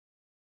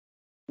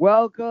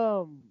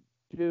Welcome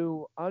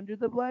to Under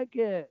the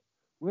Blanket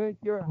with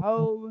your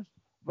host,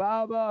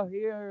 Baba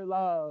Here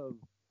Love.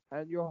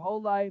 And your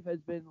whole life has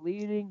been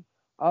leading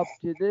up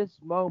to this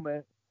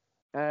moment,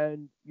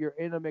 and you're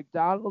in a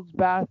McDonald's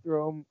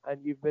bathroom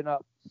and you've been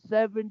up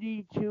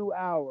 72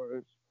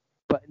 hours.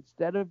 But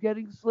instead of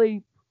getting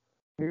sleep,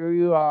 here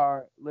you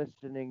are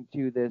listening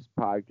to this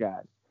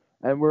podcast.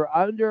 And we're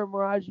under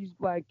Miraji's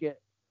blanket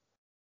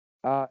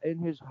in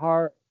his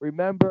heart,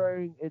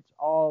 remembering it's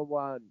all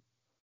one.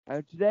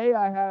 And today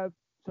I have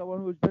someone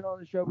who's been on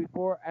the show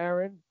before,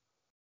 Aaron.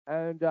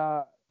 And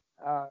uh,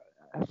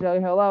 say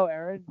hello,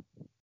 Aaron.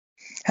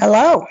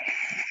 Hello.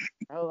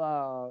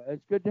 Hello.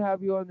 It's good to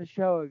have you on the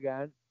show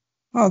again.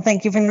 Well,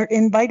 thank you for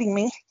inviting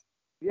me.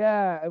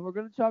 Yeah, and we're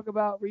going to talk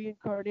about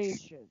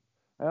reincarnation.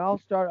 And I'll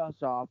start us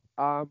off.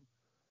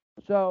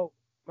 So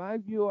my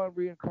view on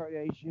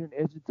reincarnation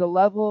is it's a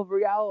level of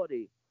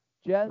reality,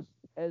 just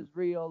as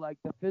real like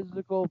the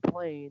physical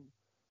plane,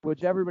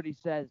 which everybody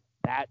says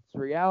that's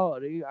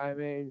reality. I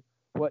mean,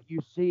 what you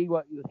see,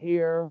 what you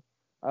hear,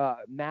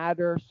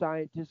 matter.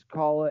 Scientists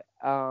call it.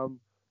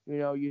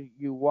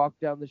 You walk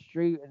down the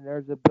street and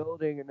there's a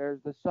building and there's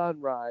the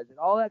sunrise and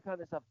all that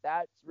kind of stuff.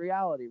 That's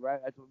reality,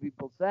 right? That's what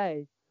people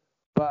say.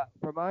 But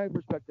from my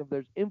perspective,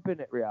 there's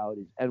infinite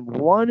realities, and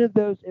one of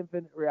those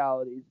infinite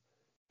realities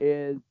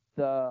is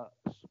the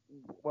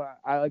what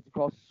I like to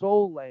call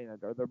soul land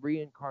or the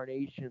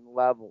reincarnation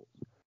levels.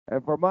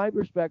 And from my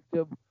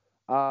perspective,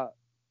 uh,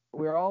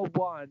 we're all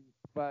one,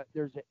 but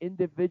there's an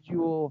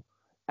individual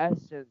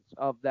essence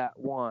of that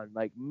one,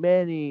 like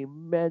many,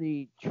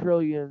 many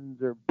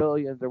trillions or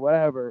billions or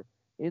whatever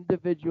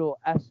individual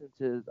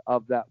essences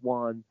of that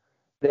one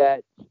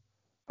that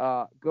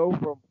go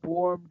from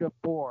form to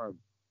form,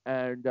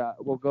 and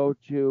will go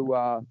to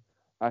a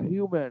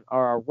human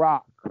or a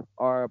rock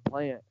or a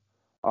plant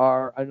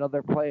or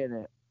another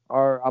planet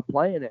or a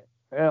planet.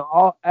 And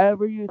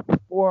every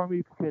form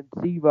you can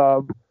conceive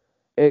of,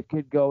 it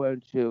could go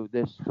into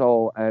this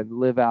soul and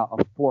live out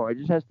a form. It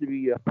just has to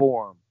be a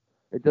form.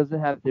 It doesn't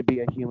have to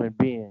be a human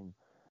being.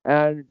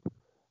 And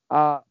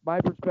my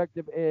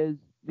perspective is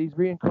these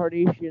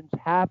reincarnations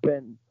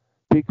happen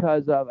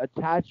because of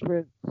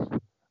attachments,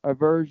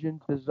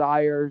 aversions,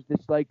 desires,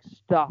 this like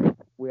stuff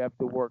we have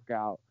to work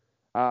out.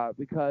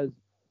 Because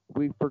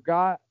we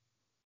forgot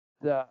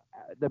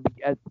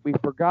we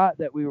forgot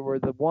that we were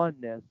the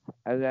oneness,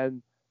 and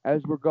then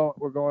as we're going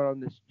on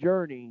this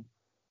journey,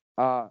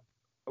 uh,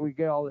 we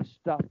get all this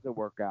stuff to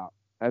work out,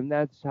 and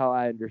that's how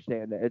I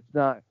understand it. It's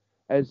not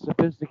as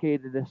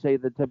sophisticated as say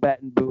the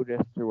Tibetan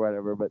Buddhists or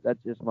whatever, but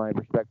that's just my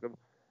perspective.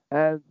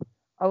 And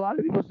a lot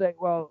of people say,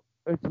 well,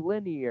 it's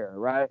linear,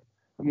 right?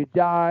 You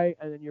die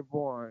and then you're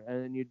born,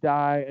 and then you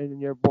die and then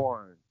you're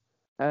born,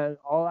 and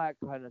all that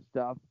kind of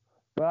stuff.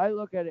 But I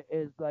look at it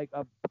as like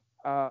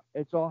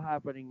it's all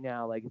happening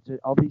now. Like it's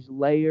all these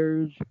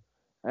layers,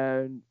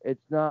 and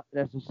it's not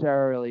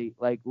necessarily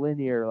like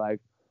linear. Like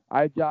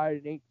I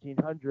died in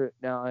 1800,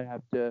 now I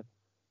have to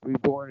be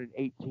born in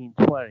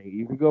 1820.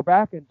 You can go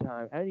back in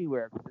time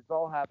anywhere because it's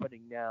all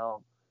happening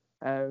now,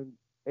 and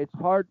it's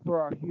hard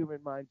for our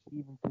human minds to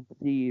even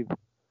conceive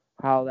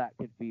how that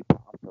could be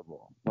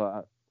possible.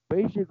 But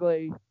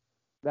basically,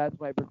 that's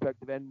my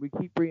perspective, and we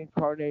keep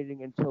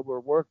reincarnating until we're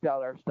worked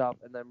out our stuff,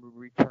 and then we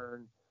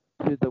return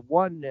to the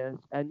oneness.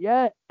 And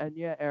yet,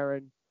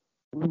 Aaron,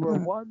 we were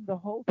one the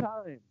whole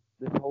time,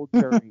 this whole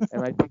journey.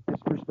 And I think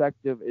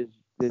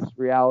this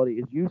reality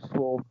is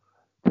useful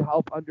to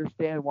help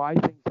understand why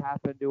things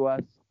happen to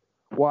us,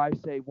 why,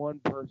 say, one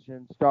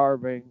person's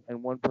starving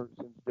and one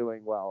person's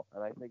doing well.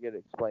 And I think it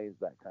explains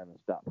that kind of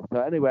stuff.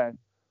 So, anyway,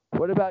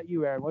 what about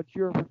you, Aaron? What's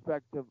your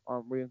perspective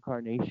on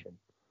reincarnation?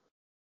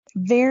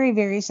 Very,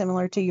 very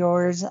similar to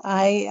yours.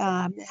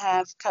 I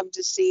have come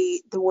to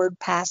see the word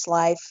past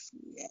life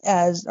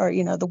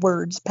the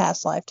words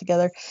past life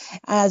together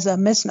as a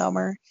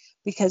misnomer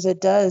because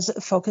it does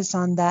focus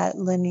on that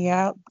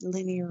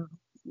linearness.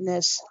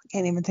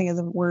 Can't even think of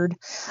the word.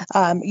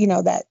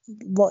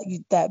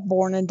 That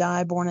born and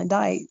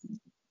die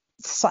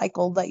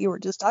cycle that you were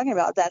just talking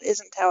about. That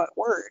isn't how it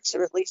works,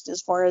 or at least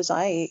as far as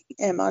I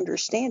am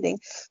understanding,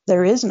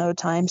 there is no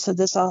time. So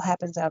this all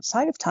happens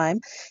outside of time.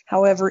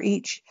 However,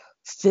 each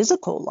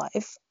physical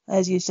life,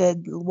 as you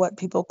said, what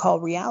people call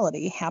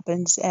reality,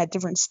 happens at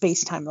different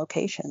space-time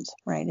locations,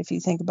 right? If you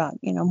think about,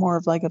 more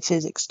of like a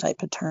physics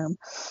type of term.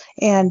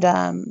 And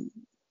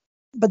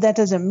but that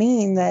doesn't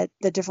mean that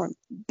the different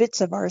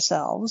bits of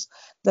ourselves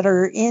that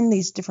are in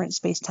these different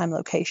space-time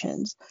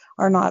locations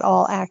are not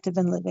all active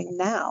and living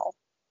now.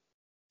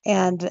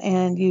 And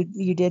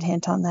you did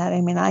hint on that.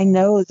 I mean, I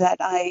know that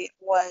I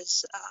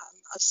was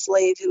a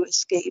slave who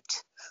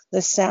escaped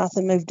the South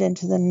and moved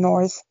into the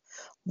North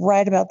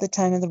right about the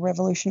time of the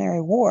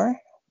Revolutionary War.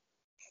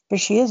 But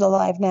she is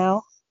alive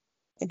now,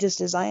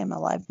 just as I am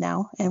alive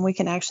now, and we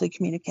can actually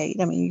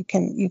communicate. I mean,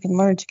 you can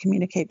learn to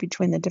communicate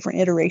between the different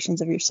iterations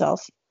of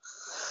yourself.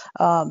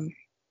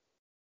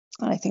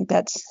 I think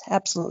that's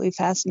absolutely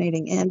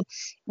fascinating and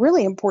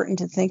really important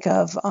to think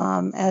of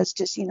as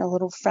just,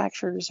 little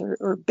fractures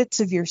or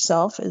bits of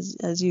yourself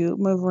as you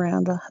move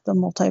around the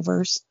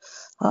multiverse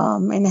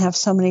and have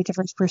so many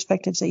different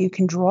perspectives that you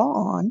can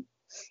draw on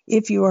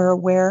if you are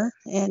aware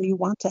and you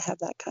want to have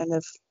that kind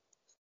of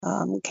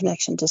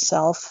connection to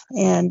self.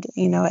 And,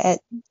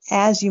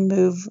 as you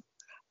move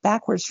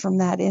backwards from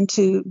that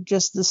into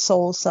just the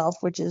soul self,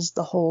 which is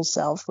the whole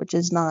self, which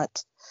is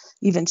not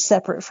even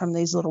separate from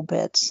these little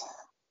bits.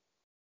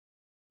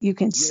 You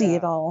can see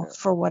it all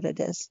for what it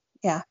is.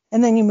 Yeah.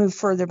 And then you move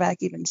further back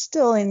even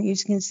still, and you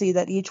can see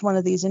that each one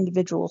of these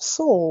individual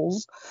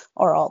souls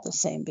are all the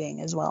same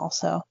being as well.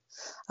 So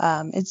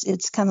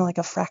it's kind of like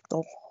a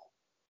fractal.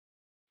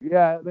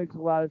 Yeah, it makes a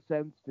lot of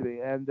sense to me.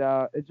 And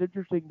it's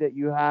interesting that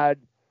you had,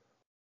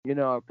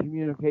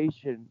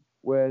 communication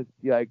with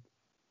like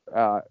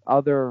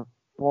other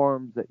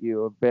forms that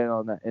you have been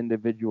on that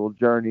individual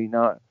journey.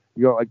 Not,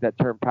 you don't like that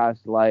term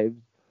past lives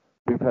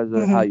because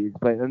of how you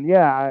explain it. And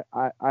yeah,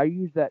 I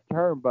use that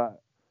term,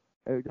 but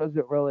it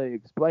doesn't really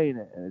explain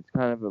it. And it's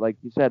kind of, like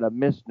you said, a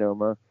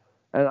misnomer.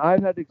 And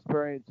I've had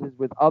experiences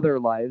with other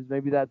lives.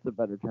 Maybe that's a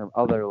better term,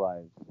 other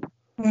lives.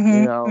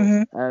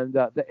 And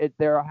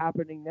they're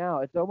happening now.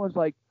 It's almost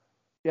like,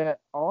 yeah,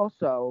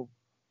 also,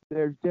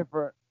 there's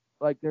different,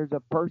 like, there's a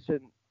person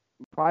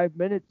 5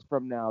 minutes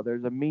from now,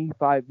 there's a me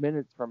 5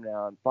 minutes from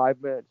now, and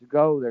 5 minutes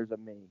ago, there's a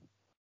me.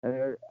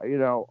 And,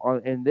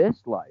 in this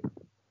life,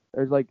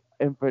 there's like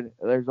infinite,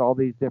 there's all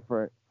these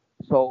different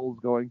souls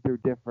going through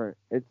different,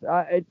 it's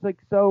like,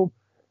 so,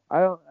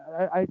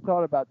 I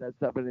thought about that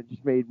stuff, and it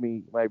just made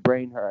my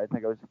brain hurt. I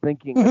think I was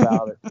thinking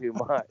about it too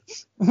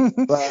much.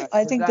 But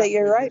I think that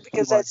you're right,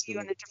 because that's you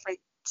me. in a different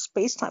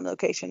space-time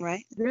location,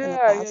 right? In the Yeah,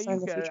 past or in you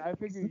the get it. future. I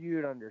figured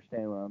you'd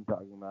understand what I'm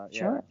talking about. Yeah.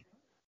 Sure.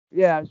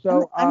 Yeah, And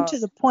so I'm to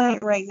the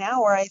point right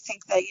now where I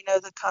think that,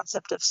 the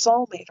concept of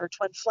soulmate or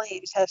twin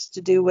flames has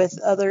to do with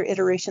other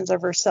iterations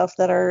of ourself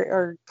that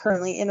are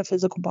currently in a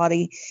physical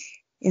body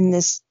in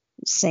this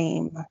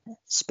same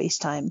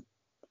space-time.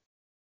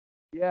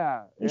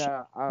 yeah,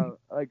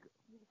 like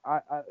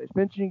it's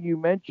mentioning you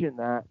mentioned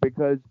that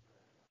because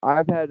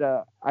I've had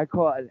I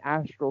call it an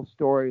astral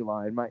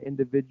storyline, my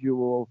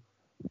individual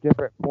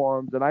different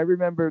forms, and I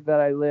remember that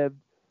I lived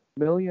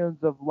millions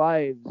of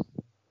lives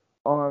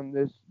on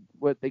this,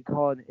 what they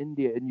call in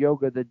India in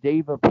yoga, the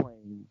Deva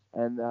planes,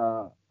 and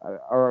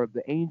or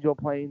the angel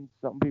planes,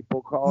 some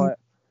people call it,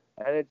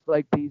 and it's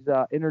like these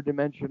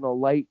interdimensional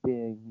light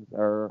beings,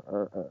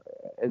 or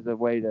is a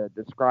way to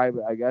describe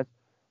it, I guess.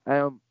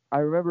 I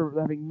remember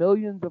having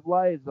millions of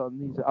lives on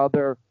these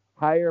other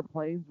higher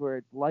planes where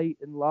it's light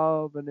and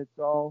love, and it's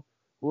all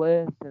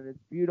bliss, and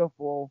it's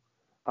beautiful.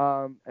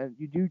 And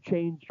you do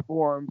change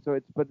form,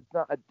 but it's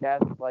not a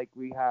death like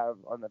we have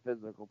on the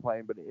physical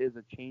plane, but it is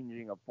a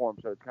changing of form,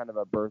 so it's kind of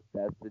a birth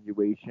death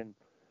situation.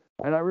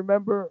 And I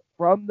remember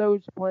from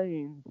those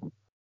planes,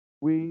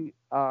 we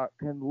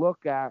can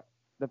look at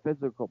the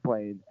physical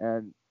plane,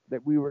 and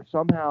that we were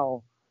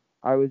somehow,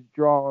 I was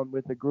drawn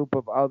with a group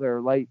of other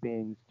light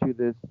beings to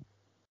this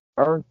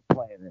Earth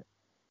planet,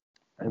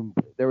 and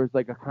there was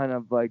like a kind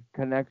of like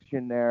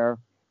connection there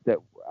that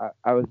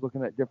I was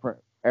looking at different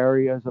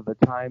areas of the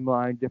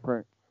timeline,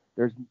 different.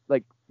 There's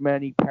like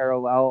many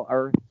parallel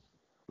Earths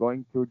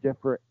going through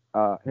different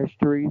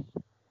histories,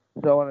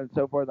 so on and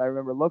so forth. I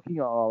remember looking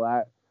at all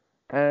that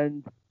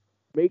and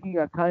making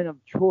a kind of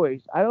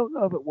choice. I don't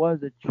know if it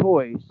was a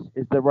choice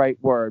is the right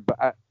word,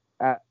 but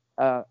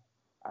I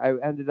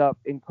ended up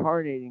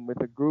incarnating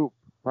with a group,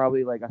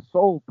 probably like a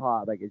soul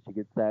pod, I guess you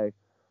could say,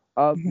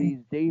 of these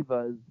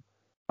devas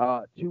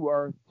to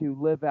Earth to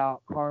live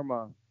out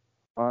karma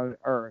on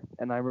Earth.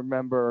 And I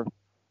remember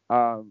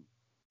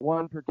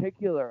one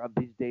particular of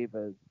these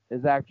devas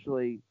is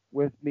actually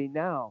with me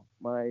now,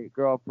 my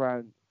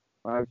girlfriend,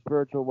 my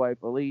spiritual wife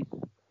Elise,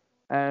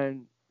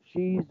 and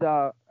we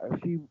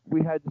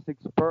had this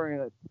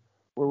experience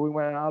where we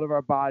went out of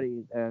our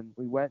bodies and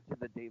we went to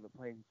the Deva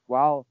Plains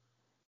while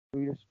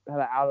we just had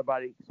an out of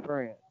body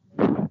experience,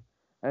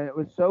 and it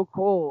was so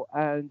cool.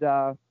 And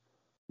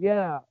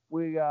yeah,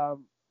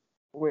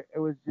 it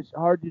was just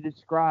hard to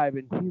describe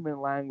in human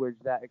language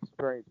that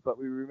experience, but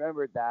we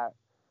remembered that.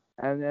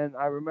 And then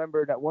I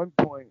remembered at one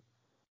point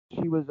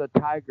she was a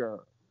tiger.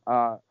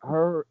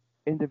 Her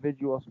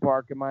individual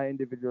spark and my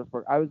individual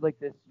spark. I was like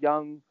this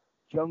young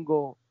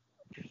jungle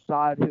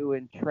sadhu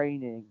in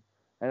training,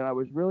 and I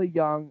was really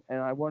young, and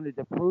I wanted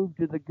to prove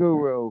to the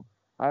guru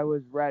I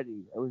was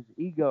ready. It was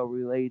ego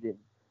related.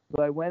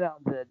 So I went out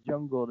into the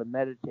jungle to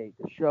meditate,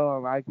 to show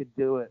him I could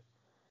do it.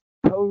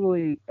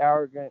 Totally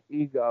arrogant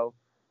ego,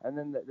 and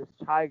then this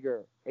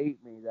tiger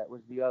ate me. That was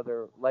the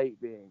other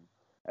light being,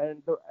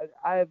 and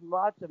I have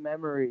lots of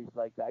memories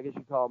like that. I guess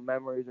you call them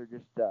memories or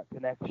just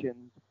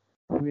connections,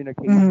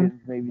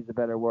 communications. Maybe is a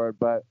better word,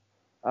 but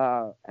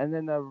and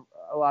then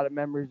a lot of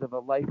memories of a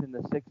life in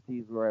the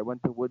 '60s where I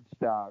went to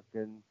Woodstock,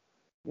 and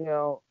you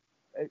know,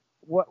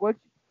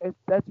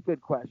 that's a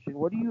good question.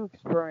 What do you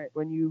experience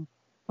when you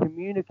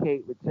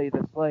communicate with, say,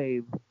 the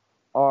slave,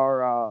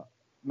 or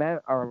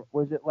or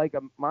was it like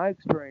my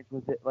experience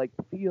was it like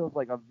feels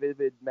like a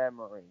vivid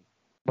memory,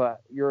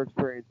 but your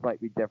experience might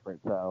be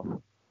different.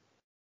 So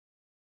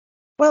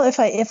Well, if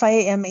I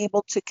am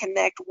able to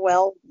connect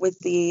well with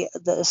the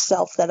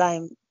self that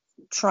I'm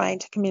trying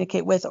to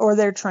communicate with, or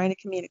they're trying to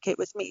communicate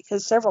with me,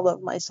 because several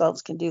of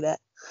myself can do that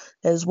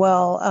as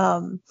well.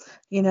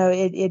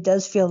 It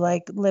does feel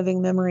like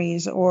living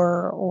memories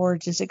or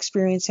just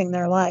experiencing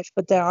their life.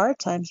 But there are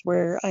times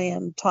where I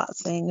am taught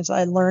things,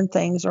 I learn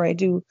things, or I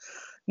do,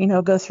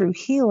 go through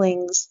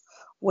healings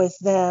with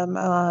them.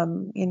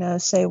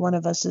 Say one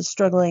of us is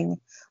struggling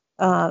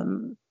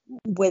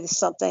with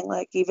something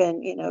like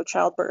even,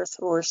 childbirth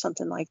or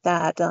something like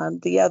that.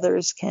 The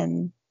others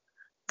can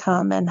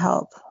come and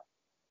help,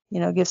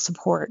 give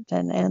support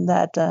and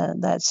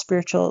that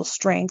spiritual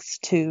strength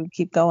to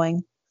keep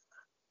going,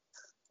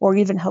 or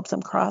even help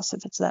them cross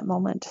if it's that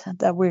moment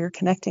that we're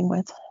connecting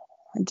with.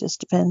 It just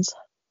depends.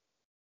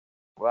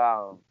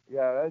 wow,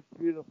 yeah, that's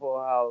beautiful.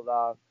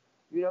 How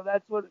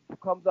that's what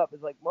comes up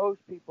is like most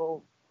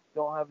people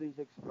don't have these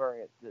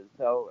experiences,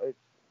 so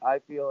I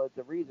feel it's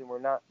a reason we're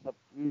not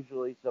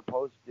usually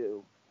supposed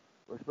to.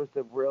 We're supposed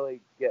to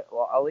really get,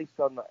 well, at least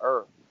on the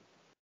earth,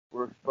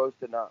 we're supposed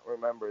to not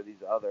remember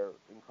these other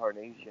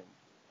incarnations.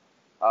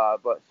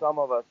 But some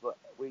of us,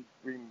 we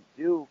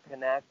do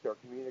connect or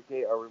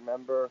communicate or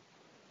remember,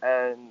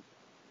 and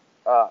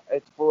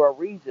it's for a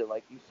reason.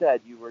 Like you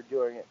said, you were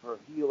doing it for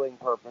healing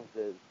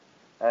purposes,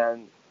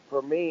 and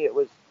for me,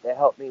 it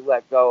helped me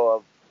let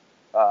go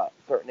of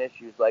certain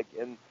issues. Like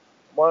in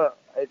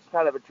it's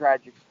kind of a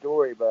tragic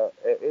story, but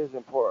it is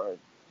important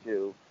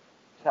to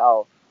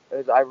tell.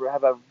 Is I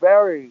have a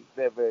very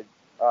vivid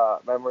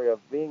memory of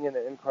being in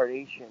an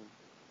incarnation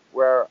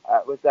where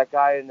it was that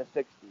guy in the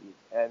 '60s,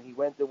 and he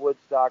went to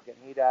Woodstock and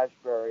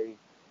Haight-Ashbury,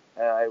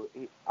 and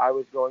I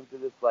was going through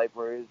this life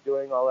where he was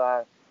doing all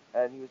that,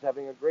 and he was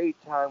having a great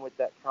time with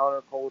that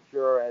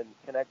counterculture and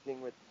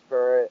connecting with the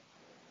spirit,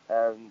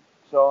 and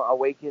so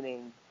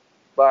awakening,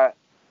 but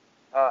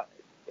uh,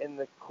 in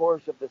the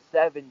course of the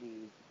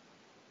 '70s,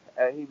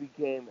 he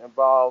became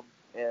involved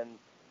in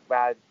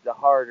the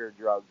harder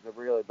drugs, the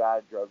really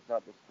bad drugs,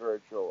 not the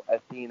spiritual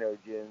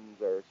entheogens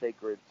or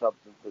sacred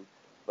substances,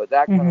 but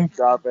that kind of Hmm.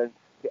 stuff. And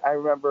I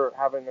remember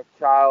having a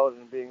child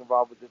and being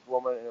involved with this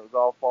woman, and it was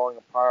all falling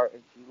apart,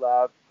 and she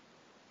left,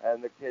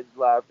 and the kids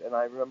left, and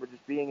I remember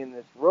just being in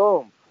this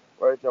room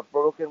where it's a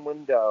broken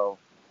window,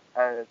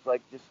 and it's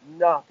like just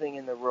nothing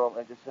in the room,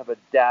 and just have a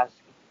desk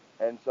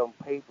and some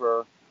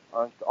paper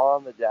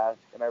on the desk,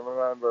 and I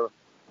remember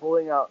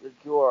pulling out the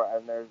drawer,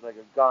 and there's like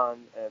a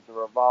gun, and it's a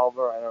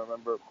revolver, and I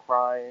remember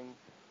crying,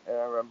 and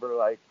I remember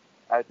like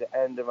at the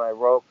end of my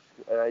ropes,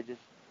 and I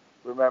just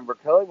remember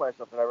killing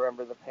myself, and I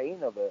remember the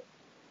pain of it,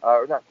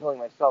 or not killing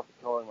myself,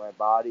 but killing my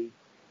body,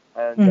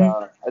 Hmm.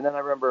 and then I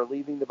remember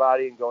leaving the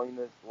body and going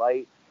to this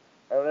light,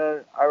 and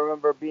then I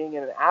remember being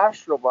in an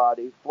astral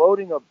body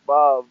floating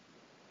above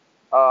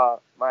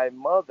my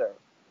mother,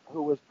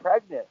 who was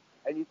pregnant.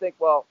 And you think,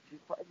 well, she's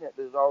pregnant.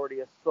 There's already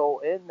a soul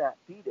in that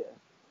fetus.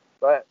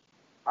 But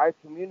I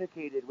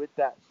communicated with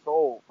that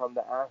soul from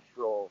the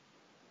astral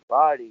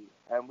body,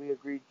 and we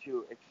agreed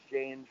to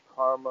exchange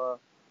karma.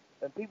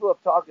 And people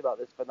have talked about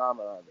this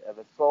phenomenon of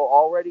a soul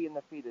already in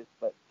the fetus,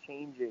 but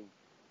changing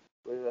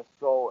with a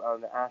soul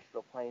on the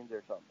astral planes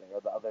or something,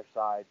 or the other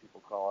side,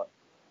 people call it.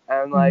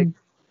 And like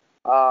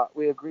Hmm.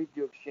 we agreed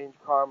to exchange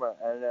karma,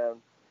 and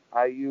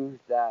I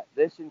used that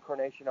this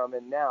incarnation I'm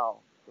in now,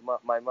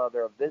 my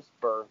mother of this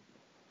birth,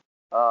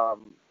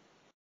 um,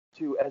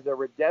 to as a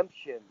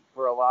redemption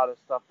for a lot of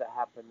stuff that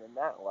happened in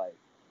that life.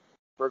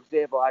 For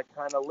example, I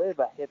kind of live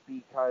a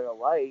hippie kind of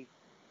life,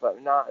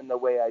 but not in the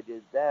way I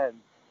did then,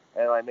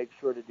 and I make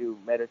sure to do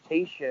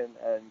meditation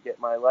and get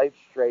my life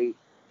straight,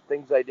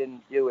 things I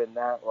didn't do in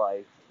that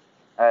life,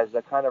 as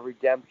a kind of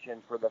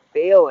redemption for the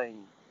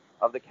failing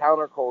of the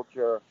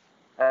counterculture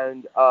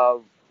and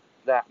of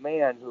that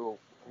man who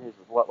his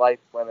life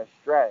went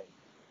astray.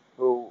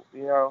 Who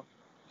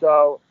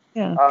so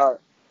Yeah. uh,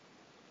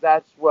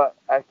 that's what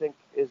I think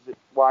is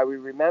why we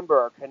remember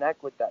or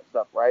connect with that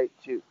stuff, right?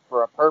 To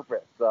for a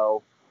purpose.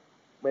 So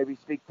maybe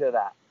speak to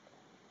that.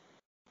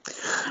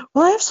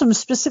 Well, I have some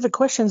specific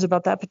questions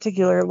about that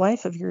particular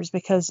life of yours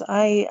because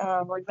I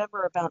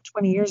remember about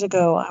 20 years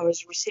ago, I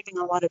was receiving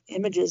a lot of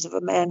images of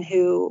a man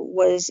who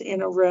was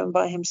in a room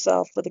by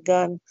himself with a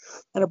gun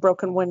and a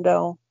broken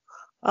window,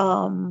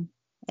 and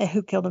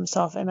who killed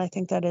himself. And I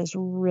think that is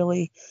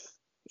really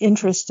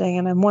interesting.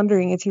 And I'm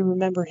wondering if you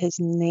remember his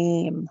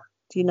name.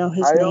 Do you know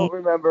his I name? don't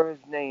remember his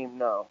name.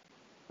 No.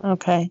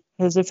 Okay,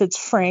 because if it's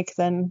Frank,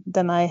 then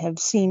I have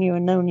seen you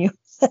and known you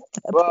at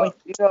that Well, point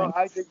in time.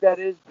 I think that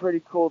is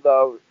pretty cool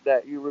though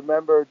that you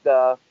remembered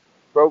the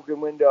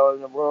broken window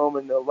in the room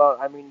and the alone.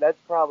 I mean, that's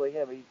probably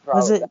him. He's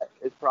Was probably it? that.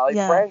 It's probably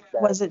Yeah. Frank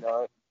then.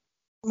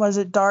 Was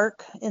it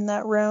dark in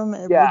that room?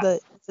 Yeah.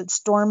 Is it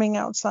storming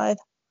outside?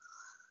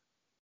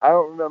 I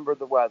don't remember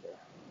the weather,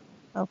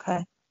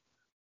 Okay.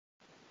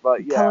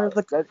 but Color yeah, of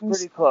the that's curtains?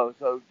 pretty close.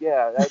 So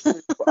yeah, that's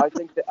pretty cool. I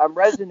think that I'm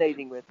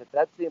resonating with it.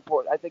 That's the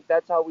important. I think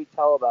that's how we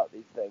tell about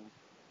these things.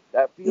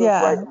 That feels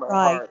right Yeah, in my right.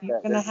 heart. You're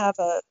That gonna there's have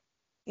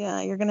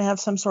you're gonna have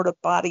some sort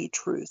of body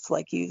truth,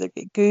 like you either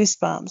get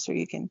goosebumps or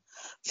you can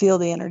feel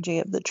the energy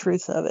of the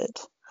truth of it.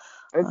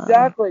 Um,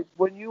 exactly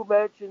when you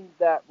mentioned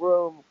that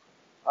room.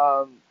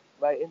 Um,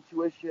 my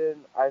intuition,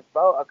 I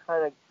felt a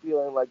kind of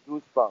feeling like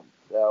goosebumps.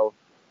 So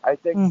I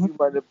think mhm. you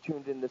might have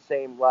tuned in the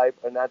same life,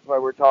 and that's why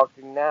we're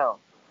talking now.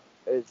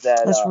 Is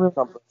that That's really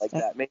something like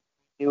interesting. that? Maybe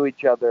we knew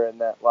each other in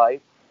that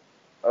life.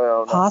 I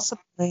don't know.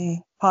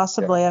 Possibly,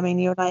 Yeah. possibly. I mean,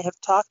 you and I have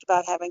talked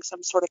about having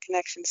some sort of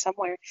connection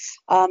somewhere.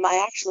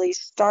 I actually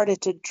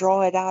started to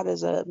draw it out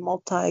as a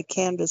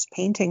multi-canvas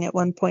painting at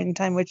one point in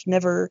time, which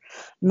never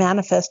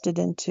manifested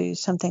into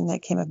something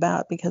that came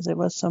about because it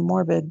was so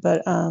morbid.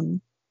 But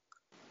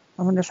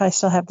I wonder if I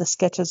still have the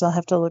sketches. I'll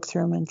have to look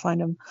through them and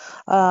find them.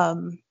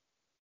 Um,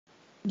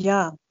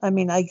 yeah, I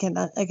mean, I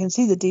can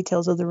see the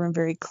details of the room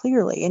very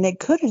clearly, and it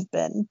could have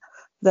been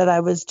that I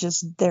was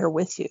just there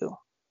with you,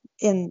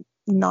 in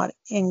not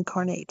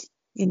incarnate.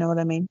 You know what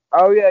I mean?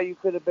 Oh yeah, you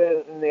could have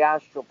been in the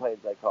astral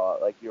planes. I call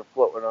it, like you're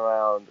floating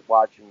around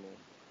watching me.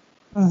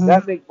 Hmm.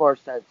 That makes more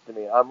sense to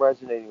me. I'm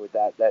resonating with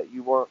that. That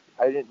you weren't.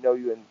 I didn't know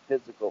you in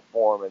physical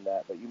form in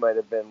that, but you might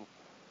have been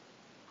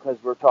because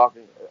we're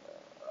talking,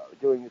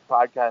 doing this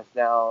podcast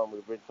now, and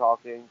we've been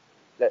talking.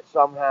 That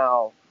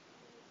somehow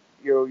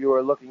you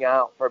were looking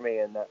out for me,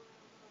 and that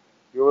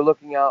you were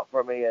looking out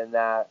for me in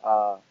that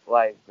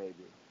life, maybe.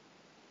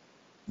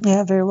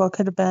 Yeah, very well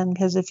could have been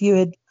because if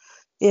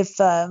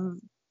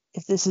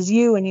if this is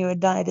you and you had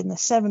died in the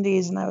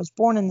 70s and I was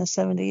born in the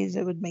 70s,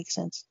 it would make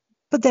sense.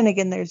 But then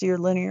again, there's your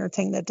linear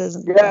thing that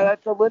doesn't Yeah,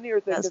 that's a linear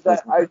thing that because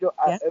doesn't I work. do.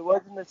 Yeah. It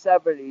was in the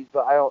 '70s,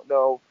 but I don't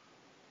know.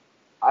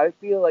 I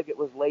feel like it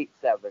was late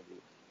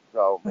 '70s,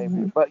 so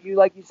maybe. Hmm. But you,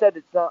 like you said,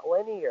 it's not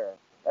linear.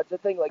 That's the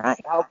thing. Like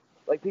Right. how,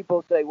 like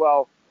people say,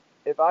 well,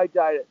 if I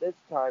died at this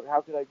time,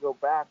 how could I go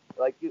back?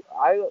 Like you,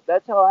 I.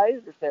 That's how I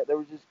understand it. There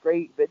was this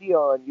great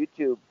video on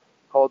YouTube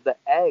called "The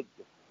Egg,"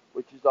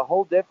 which is a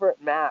whole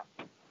different map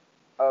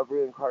of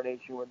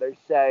reincarnation, where they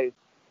say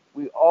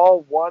we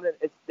all want it.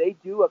 It's they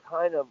do a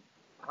kind of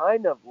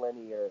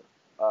linear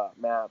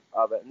map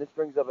of it, and this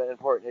brings up an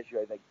important issue.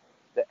 I think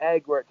the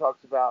egg, where it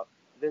talks about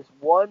this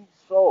one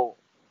soul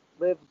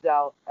lives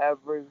out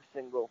every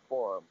single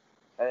form,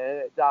 and then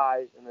it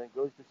dies, and then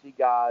goes to see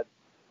God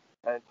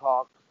and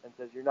talks and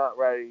says you're not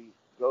ready.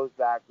 Goes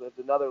back, lives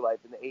another life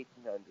in the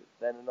 1800s,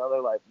 then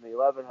another life in the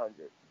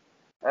 1100s,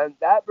 and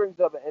that brings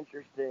up an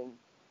interesting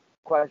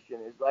question.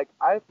 Is like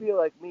I feel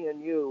like me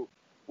and you,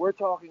 we're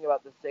talking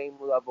about the same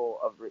level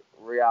of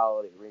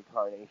reality,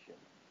 reincarnation,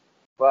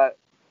 but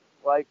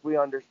like we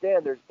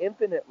understand there's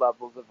infinite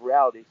levels of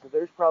reality, so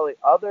there's probably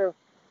other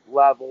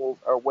levels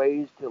or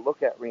ways to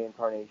look at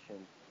reincarnation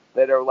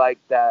that are like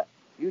that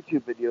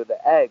YouTube video,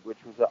 The Egg,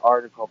 which was an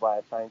article by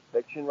a science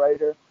fiction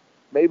writer.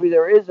 Maybe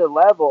there is a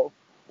level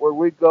where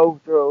we go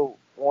through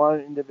one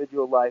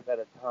individual life at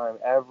a time,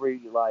 every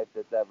life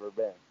that's ever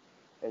been,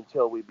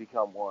 until we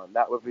become one.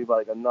 That would be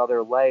like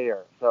another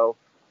layer. So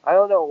I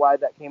don't know why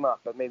that came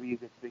up, but maybe you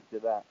could speak to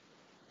that.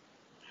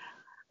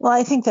 Well,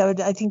 I think that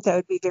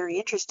would be very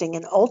interesting,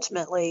 and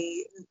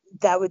ultimately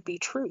that would be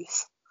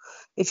truth.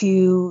 If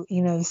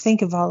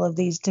think of all of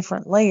these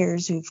different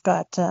layers, we've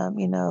got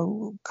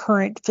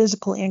current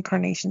physical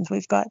incarnations,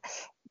 we've got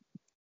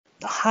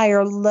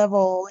higher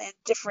level and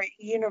different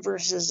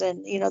universes,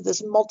 and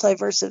this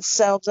multiverse of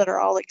selves that are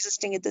all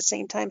existing at the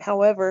same time.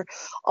 However,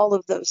 all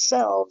of those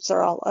selves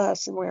are all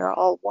us, and we are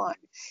all one,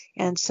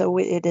 and so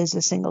it is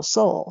a single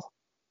soul.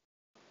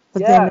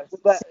 But then Yeah, a so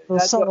single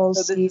that's what. soul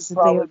So this is sees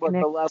that they probably are what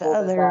the connected to level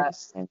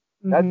others. And,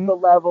 that's hmm the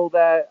level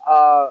that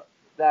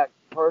that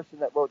person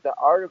that wrote the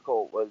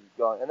article was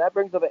going. And that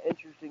brings up an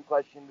interesting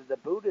question that the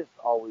Buddhists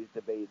always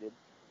debated.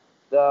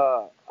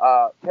 The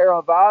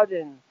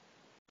Theravadan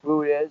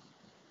Buddhists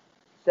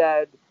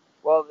said,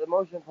 well, the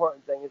most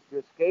important thing is to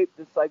escape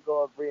the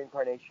cycle of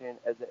reincarnation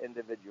as an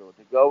individual,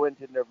 to go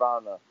into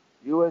nirvana.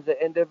 You, as an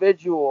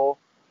individual,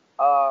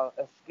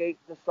 escape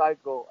the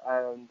cycle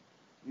and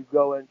you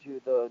go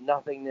into the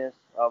nothingness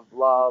of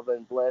love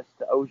and bliss,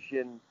 the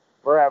ocean,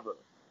 forever.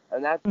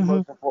 And that's the hmm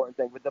most important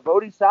thing. But the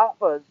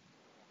Bodhisattvas,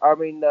 I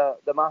mean, the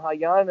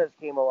Mahayanas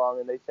came along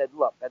and they said,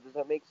 look, that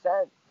doesn't make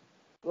sense.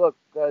 Look,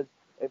 because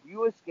if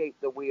you escape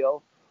the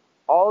wheel,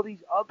 all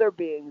these other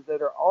beings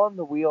that are on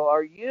the wheel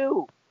are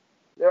you.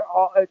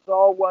 It's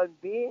all one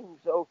being.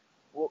 So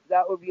well,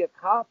 that would be a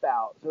cop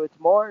out. So it's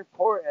more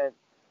important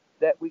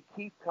that we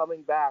keep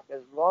coming back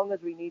as long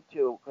as we need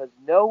to, because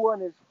no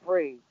one is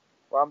free.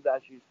 Ram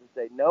Dass used to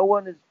say, no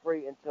one is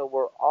free until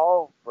we're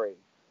all free.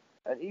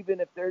 And even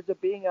if there's a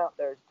being out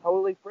there that's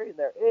totally free, and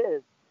there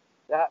is,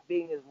 that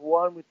being is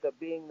one with the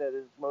being that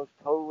is most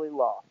totally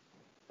lost.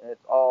 And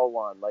it's all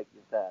one, like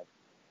you said.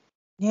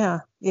 Yeah,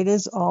 it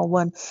is all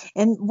one.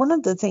 And one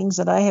of the things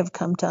that I have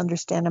come to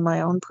understand in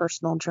my own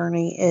personal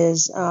journey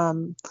is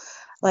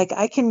like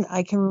I can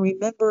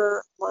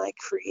remember my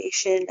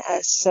creation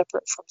as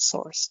separate from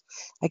source.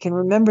 I can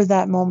remember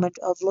that moment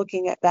of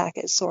looking at back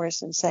at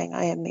source and saying,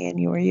 I am me and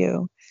you are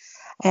you,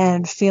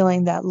 and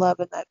feeling that love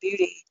and that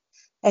beauty,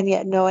 and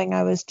yet knowing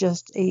I was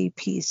just a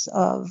piece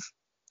of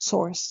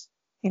source.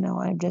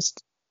 I'm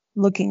just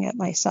looking at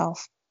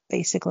myself,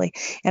 basically.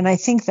 And I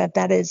think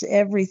that is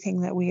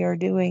everything that we are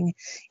doing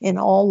in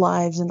all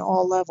lives and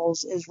all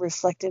levels is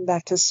reflecting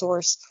back to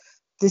source.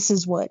 This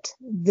is what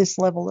this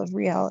level of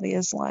reality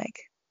is like.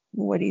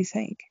 What do you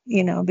think?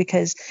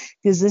 Because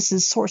this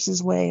is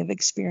source's way of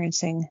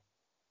experiencing.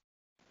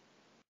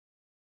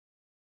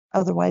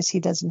 Otherwise, he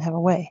doesn't have a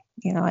way.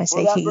 I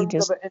say That he brings up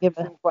just an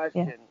interesting yeah.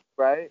 question,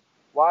 right?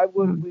 Why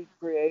would Mm. we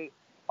create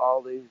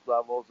all these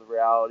levels of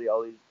reality,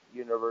 all these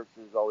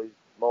universes, all these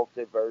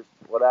multiverses,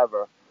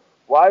 whatever?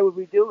 Why would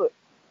we do it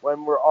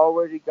when we're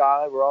already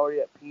God, we're already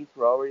at peace,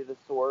 we're already the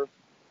source?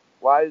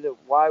 Why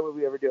would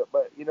we ever do it?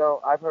 But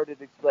I've heard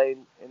it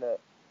explained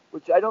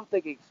which I don't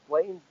think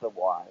explains the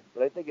why,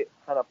 but I think it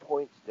kind of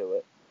points to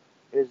it,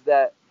 is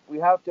that we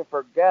have to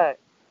forget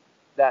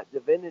that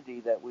divinity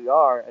that we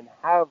are and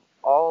have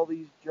all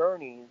these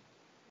journeys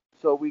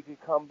so we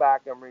could come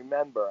back and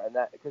remember. And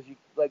that, because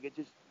it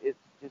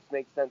just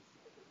makes sense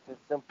to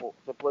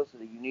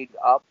simplicity. You need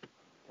up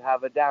to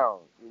have a down,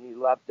 you need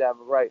left to have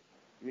a right,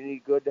 you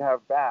need good to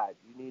have bad,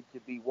 you need to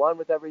be one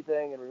with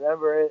everything and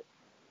remember it,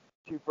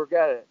 to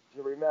forget it,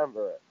 to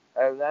remember it.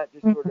 And that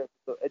just sort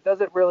of, it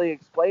doesn't really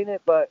explain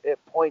it, but it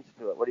points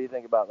to it. What do you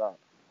think about that?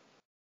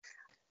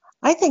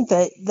 I think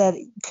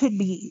that could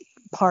be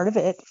part of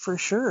it for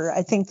sure.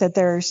 I think that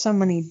there are so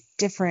many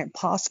different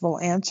possible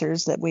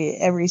answers that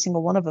every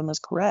single one of them is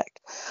correct.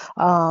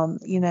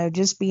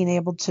 Just being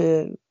able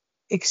to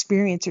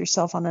experience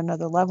yourself on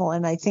another level.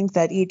 And I think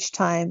that each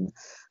time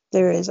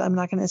there is, I'm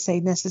not going to say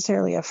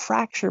necessarily a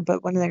fracture,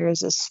 but when there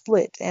is a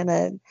split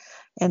and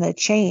a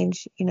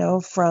change,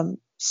 from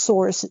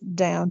source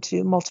down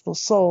to multiple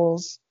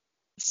souls,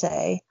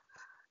 say,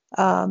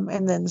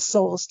 and then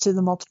souls to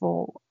the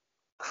multiple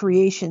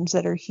creations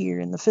that are here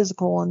in the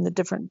physical and the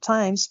different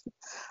times.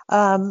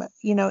 And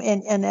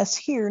us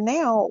here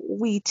now,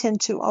 we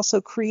tend to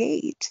also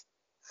create,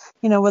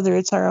 whether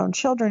it's our own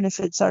children, if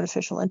it's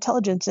artificial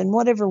intelligence, in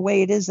whatever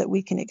way it is that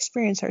we can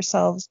experience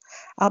ourselves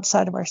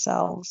outside of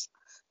ourselves,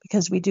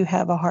 because we do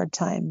have a hard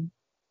time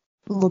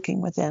looking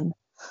within.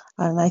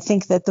 And I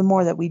think that the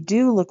more that we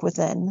do look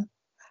within,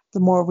 the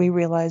more we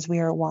realize we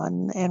are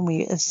one and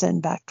we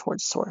ascend back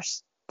towards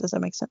source. Does that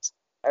make sense?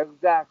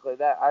 Exactly.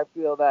 That I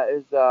feel that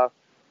is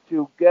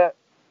to get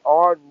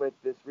on with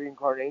this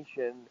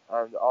reincarnation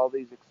and all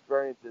these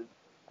experiences.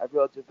 I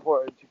feel it's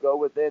important to go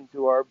within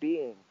to our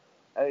being,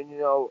 and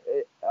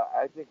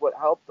I think what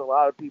helps a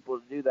lot of people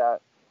to do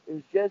that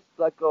is just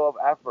let go of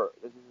effort.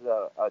 This is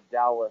a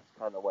Taoist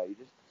kind of way. You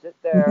just sit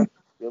there,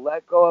 you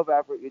let go of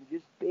effort, you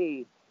just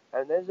be,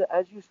 and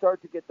as you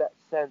start to get that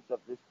sense of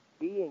this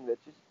being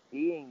that's just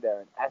being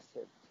there in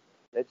essence,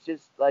 that's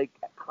just like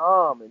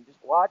calm and just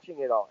watching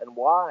it all and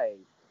wise,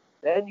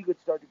 then you could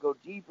start to go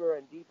deeper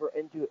and deeper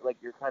into it, like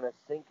you're kind of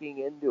sinking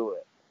into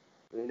it.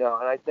 And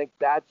I think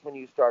that's when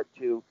you start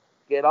to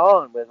get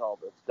on with all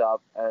this stuff,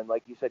 and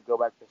like you said, go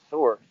back to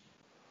source.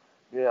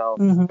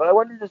 Mm-hmm. But I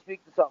wanted to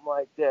speak to something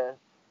like this,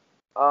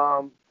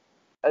 um,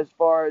 as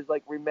far as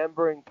like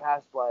remembering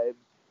past lives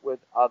with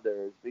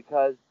others,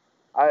 because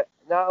I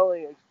not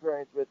only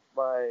experienced with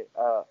my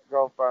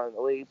girlfriend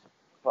Elise,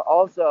 but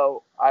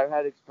also I've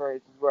had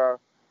experiences where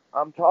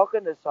I'm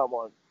talking to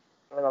someone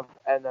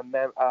and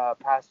a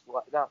past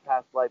not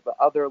past life but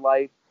other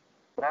life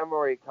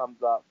memory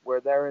comes up where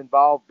they're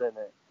involved in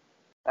it,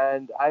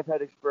 and I've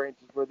had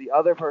experiences where the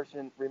other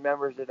person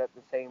remembers it at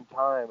the same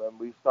time, and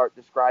we start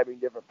describing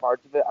different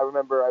parts of it. I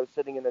remember I was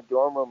sitting in a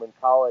dorm room in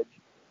college,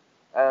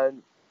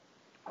 and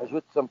I was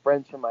with some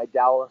friends from my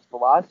Dallas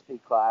philosophy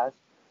class,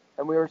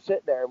 and we were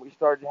sitting there and we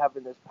started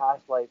having this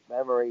past life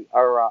memory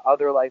or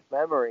other life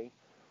memory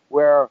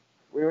where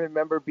we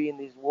remember being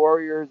these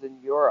warriors in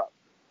Europe,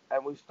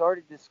 and we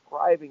started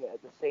describing it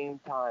at the same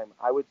time.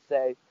 I would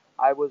say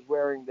I was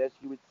wearing this.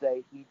 He would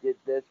say he did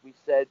this. He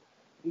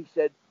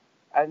said,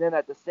 and then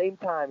at the same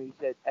time he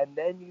said, and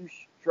then you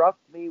struck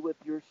me with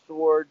your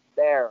sword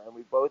there, and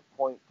we both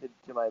pointed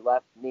to my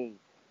left knee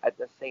at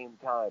the same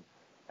time,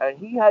 and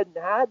he hadn't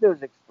had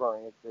those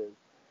experiences.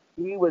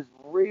 He was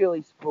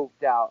really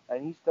spooked out,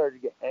 and he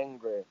started to get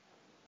angry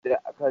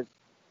because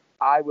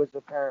I was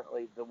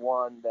apparently the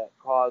one that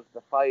caused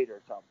the fight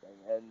or something,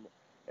 and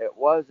it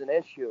was an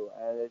issue,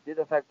 and it did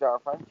affect our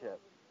friendship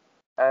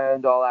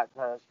and all that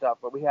kind of stuff.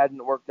 But we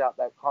hadn't worked out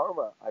that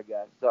karma, I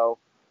guess. So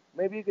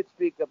maybe you could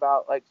speak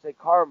about, like, say,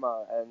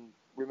 karma and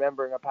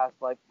remembering a past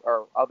life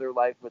or other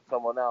life with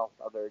someone else,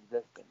 other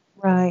existence.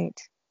 Right.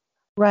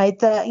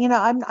 Right.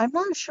 I'm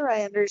not sure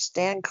I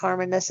understand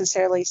karma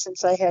necessarily,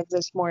 since I have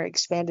this more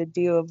expanded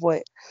view of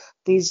what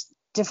these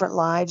different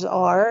lives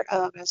are,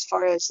 as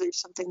far as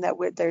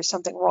there's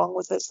something wrong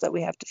with us that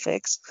we have to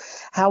fix.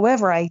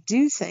 However, I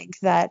do think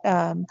that,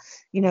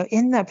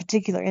 in that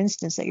particular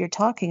instance that you're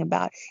talking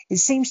about, it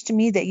seems to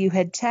me that you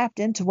had tapped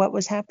into what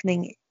was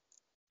happening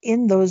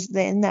in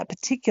that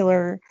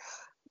particular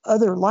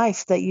other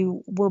life that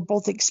you were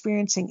both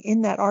experiencing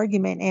in that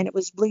argument, and it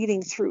was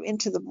bleeding through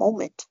into the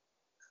moment.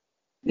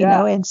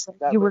 Yeah, And so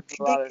that you were makes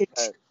a lot of connected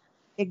sense.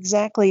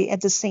 exactly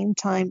at the same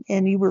time,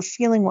 and you were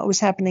feeling what was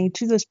happening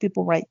to those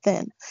people right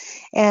then,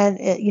 and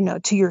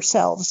to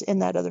yourselves in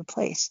that other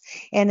place.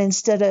 And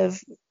instead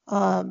of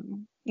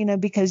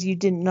because you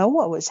didn't know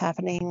what was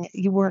happening,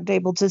 you weren't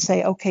able to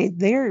say, okay,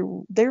 they're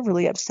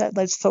really upset.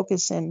 Let's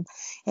focus and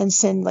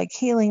send like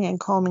healing and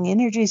calming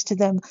energies to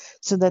them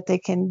so that they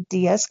can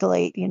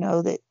de-escalate.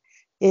 That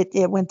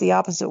it went the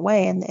opposite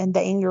way, and the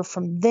anger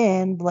from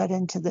then bled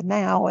into the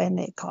now,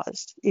 and it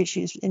caused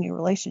issues in your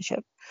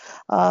relationship.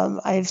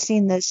 I've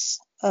seen this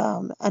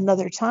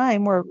another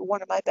time where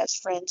one of my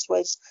best friends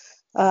was,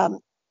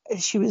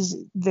 she was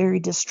very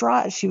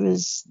distraught. She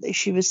was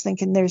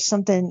thinking there's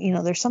something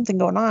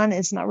going on.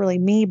 It's not really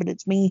me, but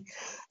it's me.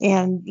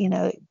 And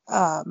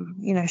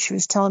she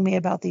was telling me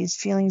about these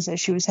feelings that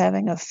she was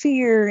having of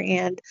fear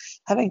and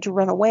having to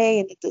run away,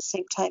 and at the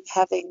same time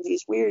having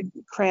these weird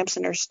cramps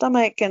in her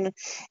stomach. And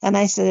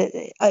I said,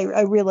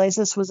 I realized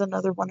this was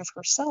another one of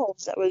herself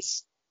that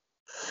was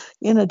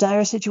in a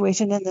dire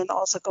situation and then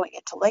also going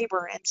into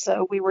labor. And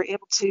so we were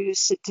able to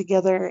sit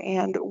together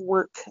and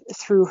work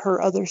through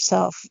her other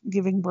self,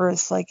 giving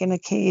birth like in a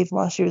cave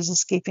while she was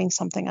escaping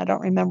something. I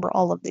don't remember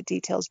all of the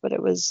details, but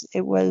it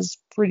was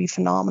pretty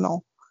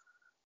phenomenal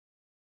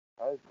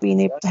being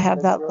able to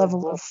have That's that really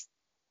level cool. of,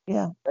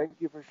 yeah. Thank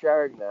you for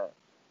sharing that.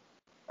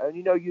 And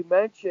you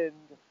mentioned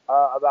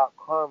about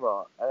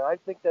karma, and I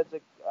think that's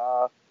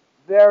a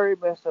very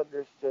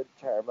misunderstood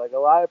term. Like a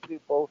lot of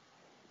people,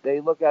 they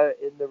look at it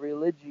in the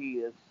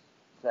religious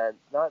sense,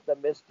 not the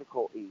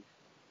mystical East.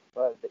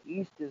 But the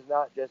East is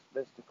not just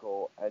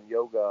mystical and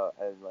yoga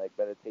and like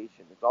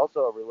meditation. It's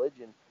also a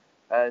religion,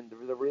 and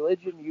the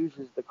religion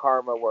uses the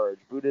karma word,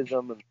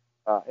 Buddhism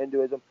and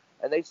Hinduism,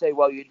 and they say,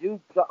 well, you do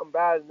something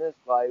bad in this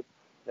life,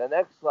 the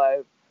next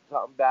life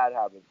something bad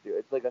happens to you.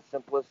 It's like a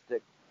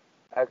simplistic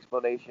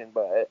explanation,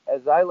 but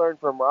as I learned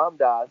from Ram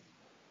Dass,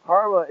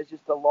 karma is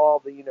just the law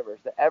of the universe,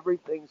 that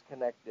everything's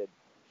connected.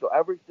 So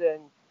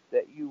everything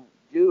that you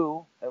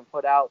do and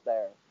put out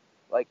there,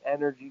 like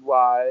energy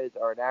wise,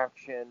 or an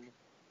action,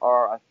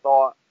 or a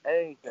thought,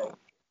 anything,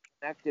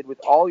 connected with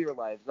all your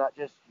lives, not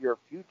just your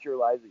future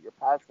lives, but your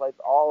past lives,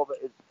 all of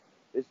it is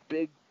this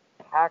big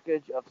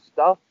package of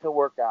stuff to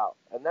work out.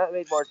 And that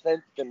made more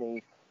sense to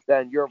me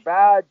than your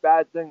bad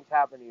things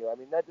happen to you. I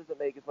mean, that doesn't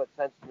make as much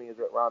sense to me as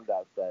what Ram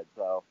Dass said.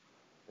 So,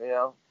 you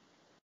know?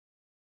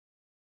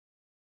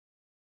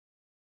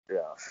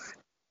 Yeah.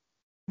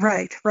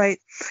 Right, right.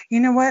 You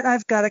know what?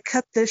 I've got to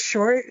cut this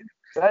short.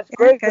 That's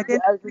Eric, great I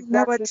because didn't this is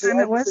know what actually the time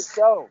it end of the was.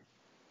 show.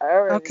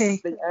 Aaron, this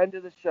is Okay, the end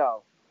of the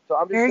show. So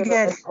I'm just very going to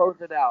good. like close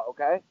it out,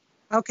 okay?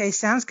 Okay,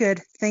 sounds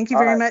good. Thank you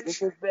All very right. This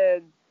much. has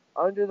been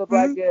Under the Mhm.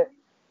 Blanket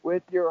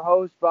with your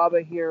host,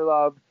 Baba Here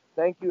Love.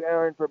 Thank you,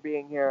 Aaron, for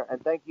being here,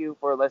 and thank you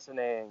for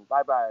listening.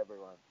 Bye bye,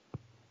 everyone.